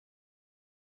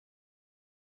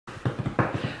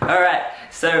Alright,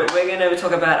 so we're going to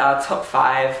talk about our top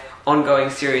 5 ongoing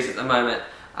series at the moment.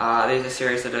 These are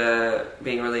series that are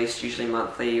being released usually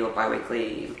monthly or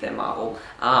bi-weekly if they're Marvel.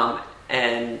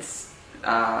 We're just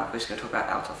going to talk about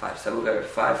our top 5. So we'll go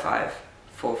 5, 5,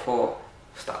 4, 4.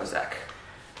 Start with Zach.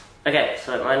 Okay,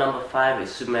 so my number 5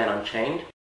 is Superman Unchained.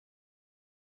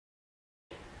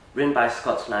 Written by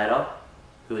Scott Snyder,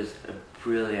 who is a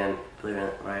brilliant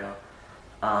writer.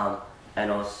 And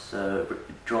also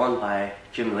drawn by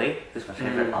Jim Lee, who's my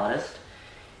favorite artist.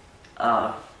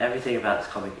 Everything about this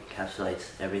comic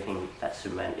encapsulates everything that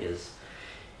Superman is.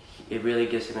 It really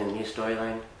gives him a new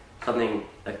storyline,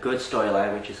 a good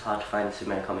storyline, which is hard to find in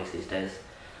Superman comics these days,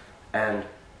 and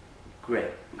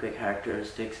great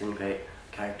characteristics and great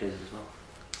characters as well.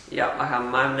 Yeah,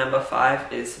 my number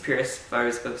 5 is Superior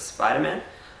Foes of Spider-Man.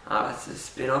 It's a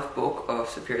spin-off book of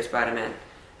Superior Spider-Man.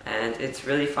 And it's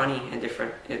really funny and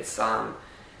different. It's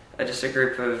just a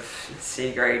group of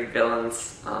C-grade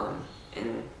villains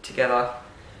together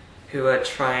who are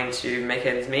trying to make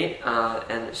ends meet,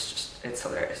 and it's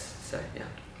hilarious. So yeah.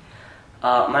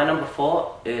 My number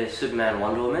 4 is Superman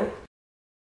Wonder Woman.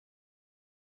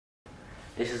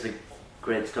 This is a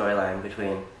great storyline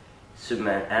between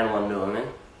Superman and Wonder Woman,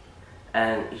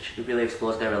 and it really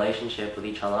explores their relationship with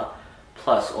each other.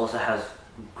 Plus, also has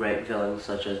great villains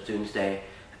such as Doomsday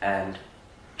and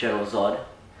General Zod,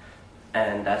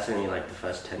 and that's only like the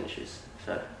first 10 issues,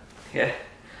 so... Yeah.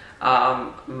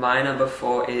 My number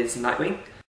 4 is Nightwing.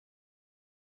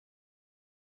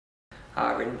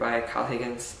 Written by Carl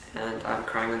Higgins, and I'm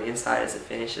crying on the inside as it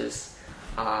finishes.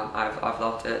 I've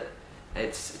loved it.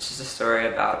 It's just a story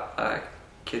about a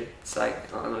kid,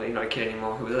 not a kid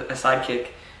anymore, who was a sidekick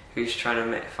who's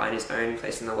trying to find his own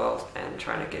place in the world and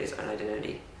trying to get his own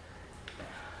identity.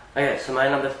 Okay, so my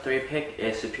number 3 pick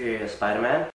is Superior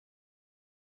Spider-Man.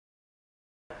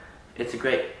 It's a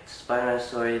great Spider-Man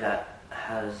story that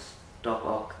has Doc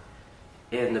Ock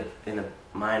in the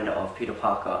mind of Peter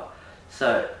Parker.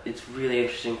 So it's really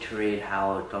interesting to read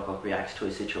how Doc Ock reacts to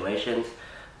his situations,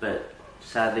 but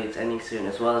sadly it's ending soon,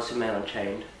 as well as Superman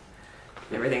Unchained.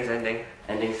 Everything's ending.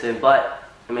 Ending soon, but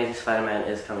Amazing Spider-Man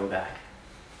is coming back.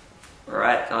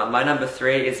 Alright, my number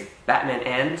 3 is Batman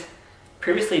and...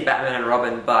 Previously Batman and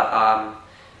Robin, but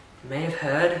you may have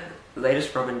heard the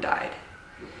latest Robin died.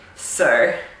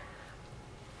 So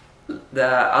the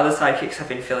other sidekicks have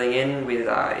been filling in with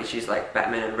issues like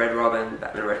Batman and Red Robin,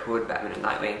 Batman and Red Hood, Batman and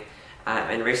Nightwing,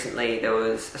 and recently there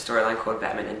was a storyline called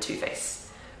Batman and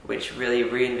Two-Face, which really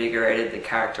reinvigorated the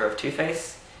character of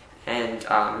Two-Face and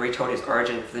retold his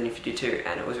origin for the New 52,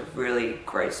 and it was a really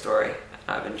great story.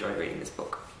 I've enjoyed reading this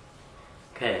book.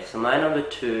 Okay, so my number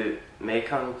 2 may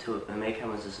come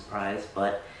as a surprise,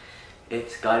 but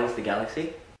it's Guardians of the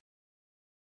Galaxy.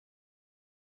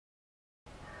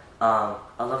 I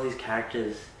love these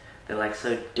characters. They're like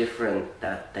so different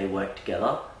that they work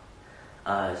together.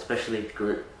 Especially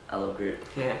Groot. I love Groot.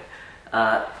 Yeah.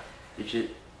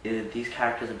 These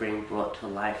characters are being brought to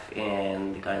life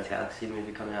in the Guardians of the Galaxy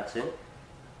movie coming out soon.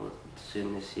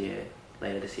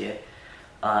 Later this year.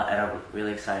 And I'm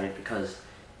really excited because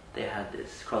they had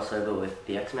this crossover with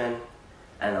the X-Men,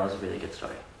 and that was a really good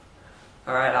story.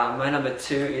 Alright, my number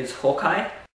 2 is Hawkeye,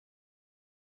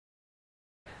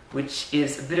 which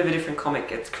is a bit of a different comic.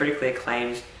 It's critically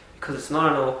acclaimed because it's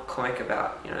not an all comic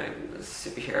about, a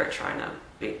superhero trying to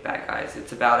beat bad guys.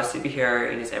 It's about a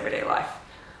superhero in his everyday life,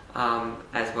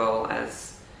 as well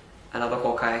as another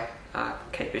Hawkeye,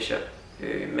 Kate Bishop,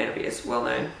 who may not be as well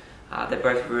known. They're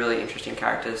both really interesting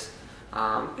characters.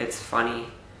 It's funny,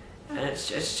 and it's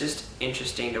just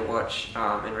interesting to watch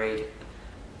and read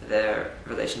their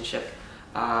relationship.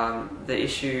 The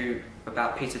issue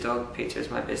about Pizza Dog, Pizza is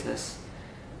My Business,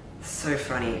 so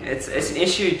funny. It's an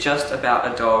issue just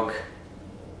about a dog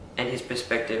and his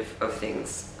perspective of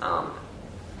things.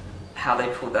 How they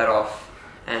pulled that off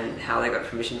and how they got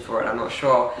permission for it, I'm not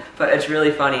sure, but it's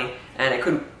really funny, and it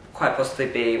could quite possibly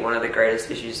be one of the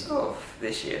greatest issues of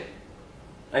this year.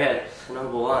 Okay, so my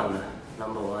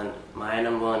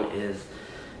number one is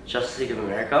Justice League of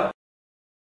America.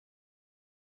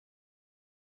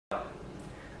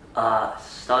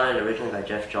 Started originally by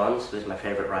Jeff Johns, who is my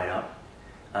favorite writer.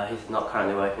 He's not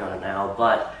currently working on it now,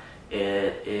 but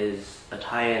it is a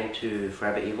tie-in to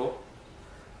Forever Evil.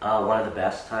 One of the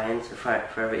best tie-ins to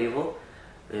Forever Evil.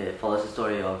 It follows the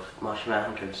story of Martian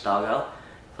Manhunter and Stargirl,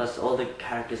 plus all the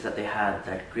characters that they had,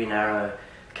 like Green Arrow,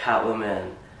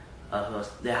 Catwoman,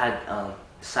 they had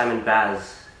Simon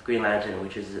Baz, Green Lantern,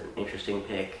 which is an interesting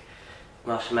pick,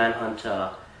 Martian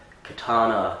Manhunter,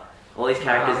 Katana, all these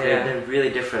characters, they're really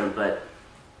different, but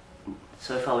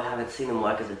so far we haven't seen them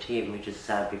work as a team, which is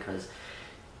sad because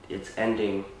it's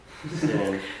ending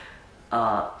soon.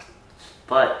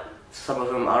 But some of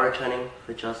them are returning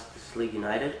for Justice League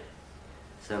United,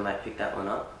 so I might pick that one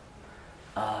up.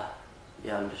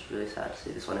 Yeah, I'm just really sad to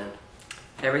see this one end.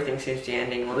 Everything seems to be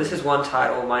ending. Well, this is one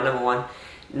title, my number one,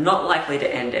 not likely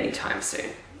to end anytime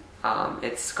soon.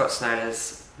 It's Scott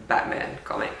Snyder's Batman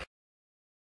comic.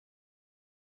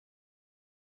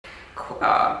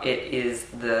 It is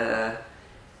the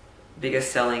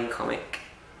biggest selling comic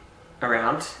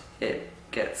around. It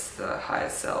gets the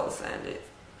highest sells, and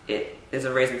there's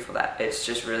a reason for that. It's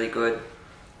just really good.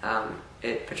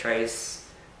 It portrays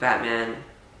Batman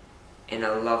in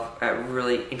a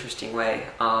really interesting way.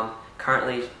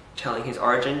 Currently telling his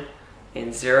origin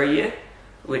in 0 Year,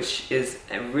 which is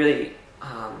a really,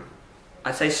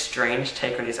 I'd say, strange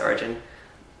take on his origin,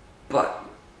 but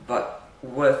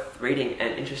worth reading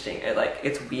and interesting.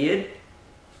 It's weird,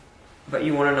 but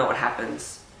you want to know what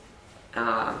happens.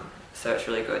 So it's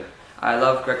really good. I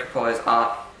love Greg Capullo's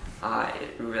art.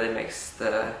 It really makes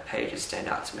the pages stand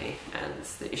out to me, and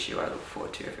it's the issue I look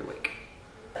forward to every week.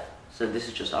 So this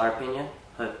is just our opinion.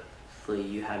 Hopefully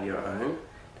you have your own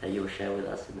that you will share with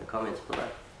us in the comments below.